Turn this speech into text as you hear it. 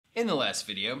In the last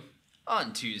video,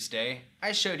 on Tuesday,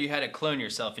 I showed you how to clone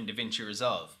yourself in Davinci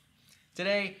Resolve.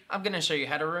 Today, I'm going to show you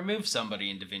how to remove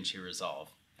somebody in Davinci Resolve,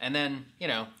 and then,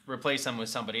 replace them with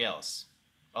somebody else.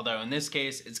 Although in this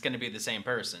case, it's going to be the same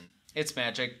person. It's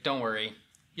magic, don't worry.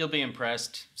 You'll be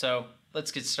impressed, so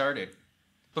let's get started.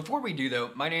 Before we do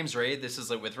though, my name's Ray, this is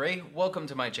Lit with Ray. Welcome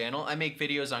to my channel. I make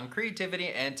videos on creativity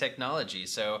and technology,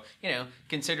 so,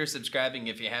 consider subscribing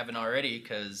if you haven't already,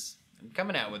 because I'm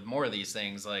coming out with more of these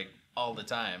things, all the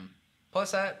time.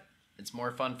 Plus that, it's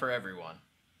more fun for everyone.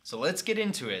 So let's get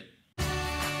into it.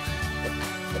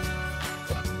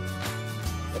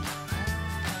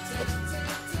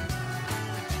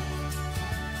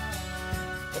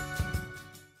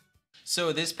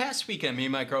 So this past weekend, me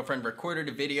and my girlfriend recorded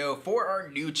a video for our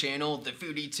new channel, The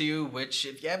Foodie 2, which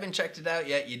if you haven't checked it out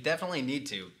yet, you definitely need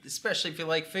to, especially if you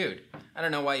like food. I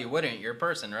don't know why you wouldn't, you're a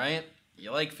person, right?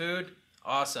 You like food?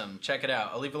 Awesome, check it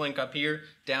out. I'll leave a link up here,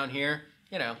 down here,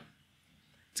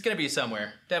 it's gonna be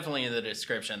somewhere, definitely in the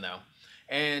description though.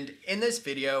 And in this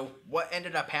video, what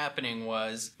ended up happening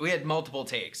was we had multiple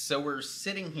takes. So we're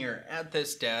sitting here at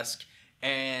this desk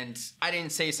and I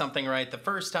didn't say something right the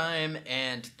first time,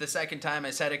 and the second time I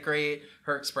said it great.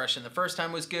 Her expression the first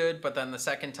time was good, but then the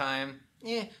second time,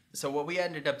 So what we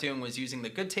ended up doing was using the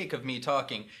good take of me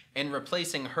talking and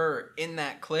replacing her in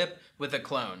that clip with a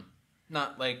clone.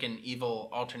 Not like an evil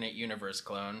alternate universe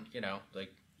clone,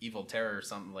 like Evil Terror or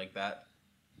something like that.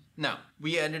 No,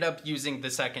 we ended up using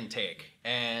the second take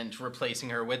and replacing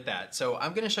her with that. So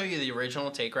I'm gonna show you the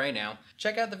original take right now.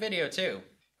 Check out the video too.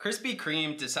 Krispy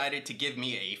Kreme decided to give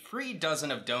me a free dozen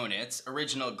of donuts,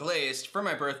 original glazed, for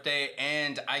my birthday,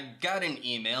 and I got an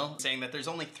email saying that there's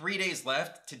only 3 days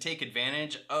left to take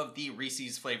advantage of the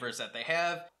Reese's flavors that they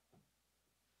have.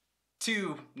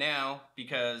 2 now,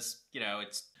 because,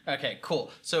 it's... Okay,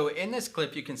 cool. So in this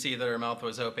clip, you can see that her mouth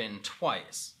was open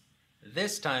twice.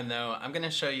 This time, though, I'm going to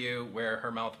show you where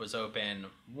her mouth was open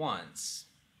once.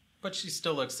 But she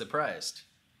still looks surprised.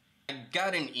 I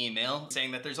got an email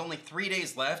saying that there's only 3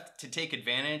 days left to take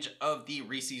advantage of the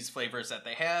Reese's flavors that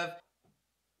they have.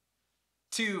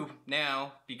 2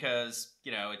 now, because,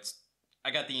 I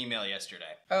got the email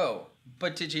yesterday. Oh,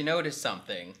 but did you notice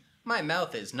something? My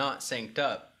mouth is not synced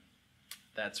up.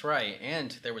 That's right,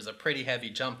 and there was a pretty heavy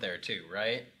jump there too,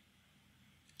 right?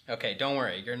 Okay, don't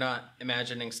worry, you're not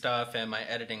imagining stuff and my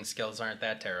editing skills aren't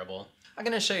that terrible. I'm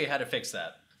gonna show you how to fix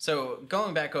that. So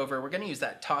going back over, we're gonna use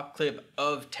that top clip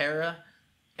of Tara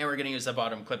and we're gonna use the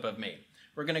bottom clip of me.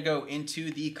 We're gonna go into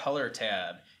the color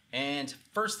tab, and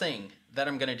first thing that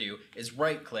I'm gonna do is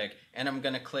right click and I'm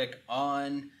gonna click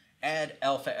on Add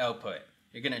Alpha Output.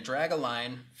 You're gonna drag a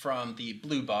line from the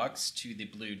blue box to the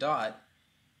blue dot,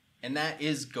 and that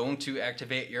is going to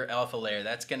activate your alpha layer.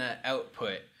 That's gonna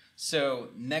output. So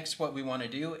next what we wanna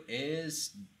do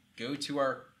is go to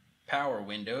our power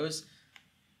windows,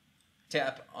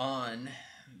 tap on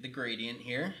the gradient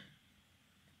here,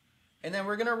 and then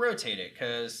we're gonna rotate it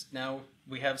because now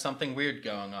we have something weird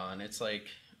going on. It's like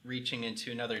reaching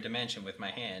into another dimension with my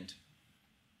hand.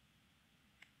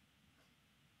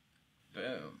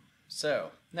 Boom.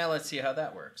 So now let's see how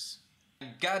that works.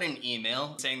 I got an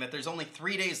email saying that there's only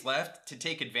 3 days left to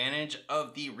take advantage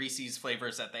of the Reese's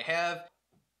flavors that they have.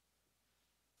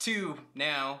 2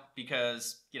 now,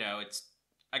 because,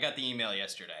 I got the email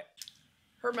yesterday.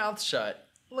 Her mouth's shut.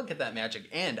 Look at that magic,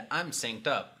 and I'm synced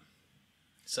up.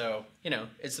 So,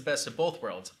 it's the best of both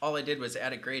worlds. All I did was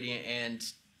add a gradient and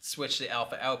switch the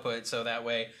alpha output so that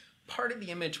way part of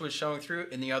the image was showing through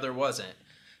and the other wasn't.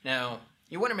 Now,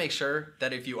 you want to make sure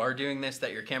that if you are doing this,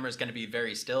 that your camera is going to be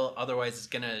very still. Otherwise,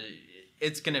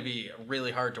 it's gonna be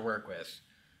really hard to work with.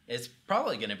 It's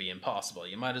probably going to be impossible.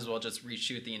 You might as well just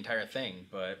reshoot the entire thing,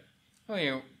 but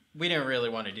we didn't really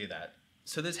want to do that.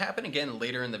 So this happened again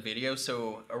later in the video.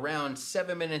 So around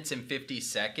 7 minutes and 50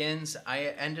 seconds,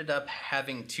 I ended up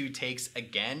having 2 takes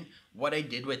again. What I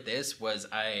did with this was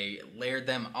I layered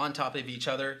them on top of each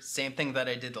other. Same thing that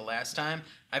I did the last time.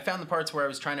 I found the parts where I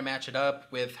was trying to match it up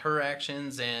with her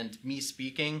actions and me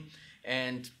speaking.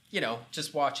 And,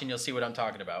 just watching, you'll see what I'm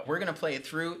talking about. We're going to play it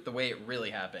through the way it really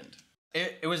happened.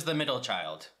 It was the middle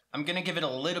child. I'm gonna give it a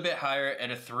little bit higher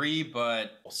at a 3,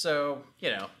 but... So,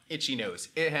 itchy nose.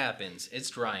 It happens. It's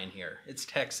dry in here. It's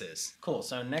Texas. Cool,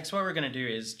 so next what we're gonna do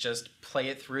is just play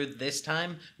it through this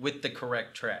time with the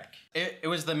correct track. It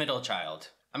was the middle child.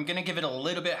 I'm gonna give it a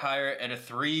little bit higher at a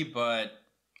 3, but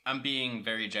I'm being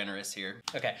very generous here.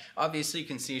 Okay, obviously you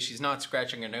can see she's not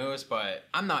scratching her nose, but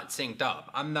I'm not synced up.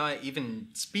 I'm not even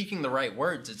speaking the right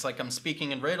words. It's like I'm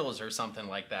speaking in riddles or something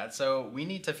like that, so we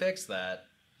need to fix that.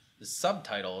 The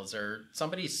subtitles or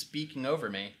somebody's speaking over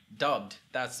me. Dubbed,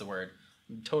 that's the word.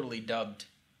 I'm totally dubbed.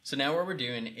 So now what we're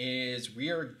doing is we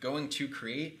are going to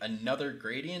create another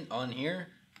gradient on here.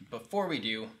 Before we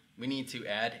do, we need to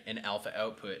add an alpha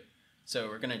output. So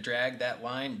we're gonna drag that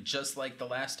line just like the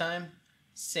last time.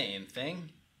 Same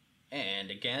thing. And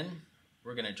again,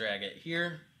 we're gonna drag it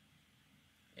here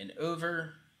and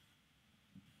over.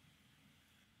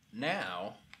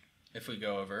 Now, if we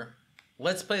go over,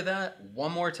 let's play that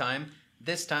one more time.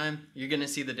 This time, you're gonna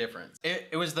see the difference.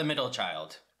 It was the middle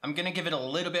child. I'm gonna give it a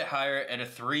little bit higher at a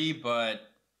 3, but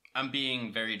I'm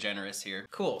being very generous here.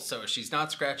 Cool, so she's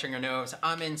not scratching her nose,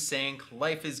 I'm in sync,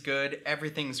 life is good,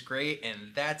 everything's great,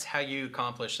 and that's how you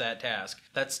accomplish that task.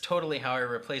 That's totally how I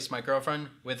replaced my girlfriend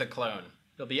with a clone.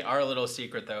 It'll be our little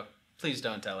secret though. Please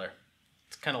don't tell her.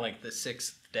 It's kind of like the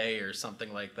 6th day or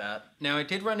something like that. Now I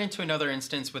did run into another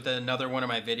instance with another one of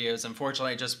my videos.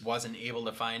 Unfortunately, I just wasn't able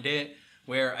to find it,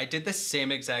 where I did the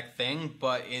same exact thing,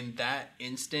 but in that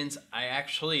instance, I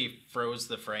actually froze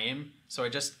the frame. So I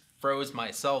just froze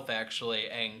myself actually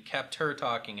and kept her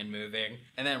talking and moving.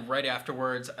 And then right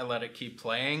afterwards, I let it keep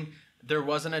playing. There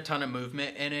wasn't a ton of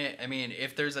movement in it. I mean,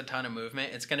 if there's a ton of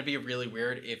movement, it's gonna be really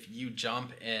weird if you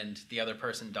jump and the other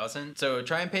person doesn't. So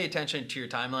try and pay attention to your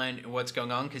timeline and what's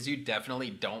going on, because you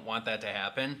definitely don't want that to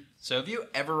happen. So if you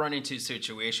ever run into a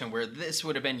situation where this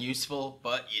would have been useful,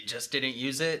 but you just didn't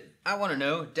use it, I wanna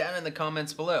know down in the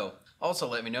comments below. Also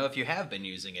let me know if you have been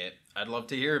using it. I'd love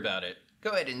to hear about it.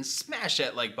 Go ahead and smash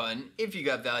that like button if you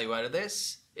got value out of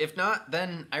this. If not,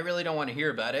 then I really don't want to hear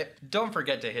about it. Don't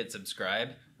forget to hit subscribe.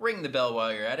 Ring the bell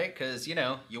while you're at it, because, you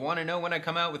know, you want to know when I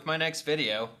come out with my next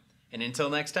video. And until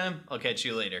next time, I'll catch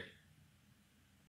you later.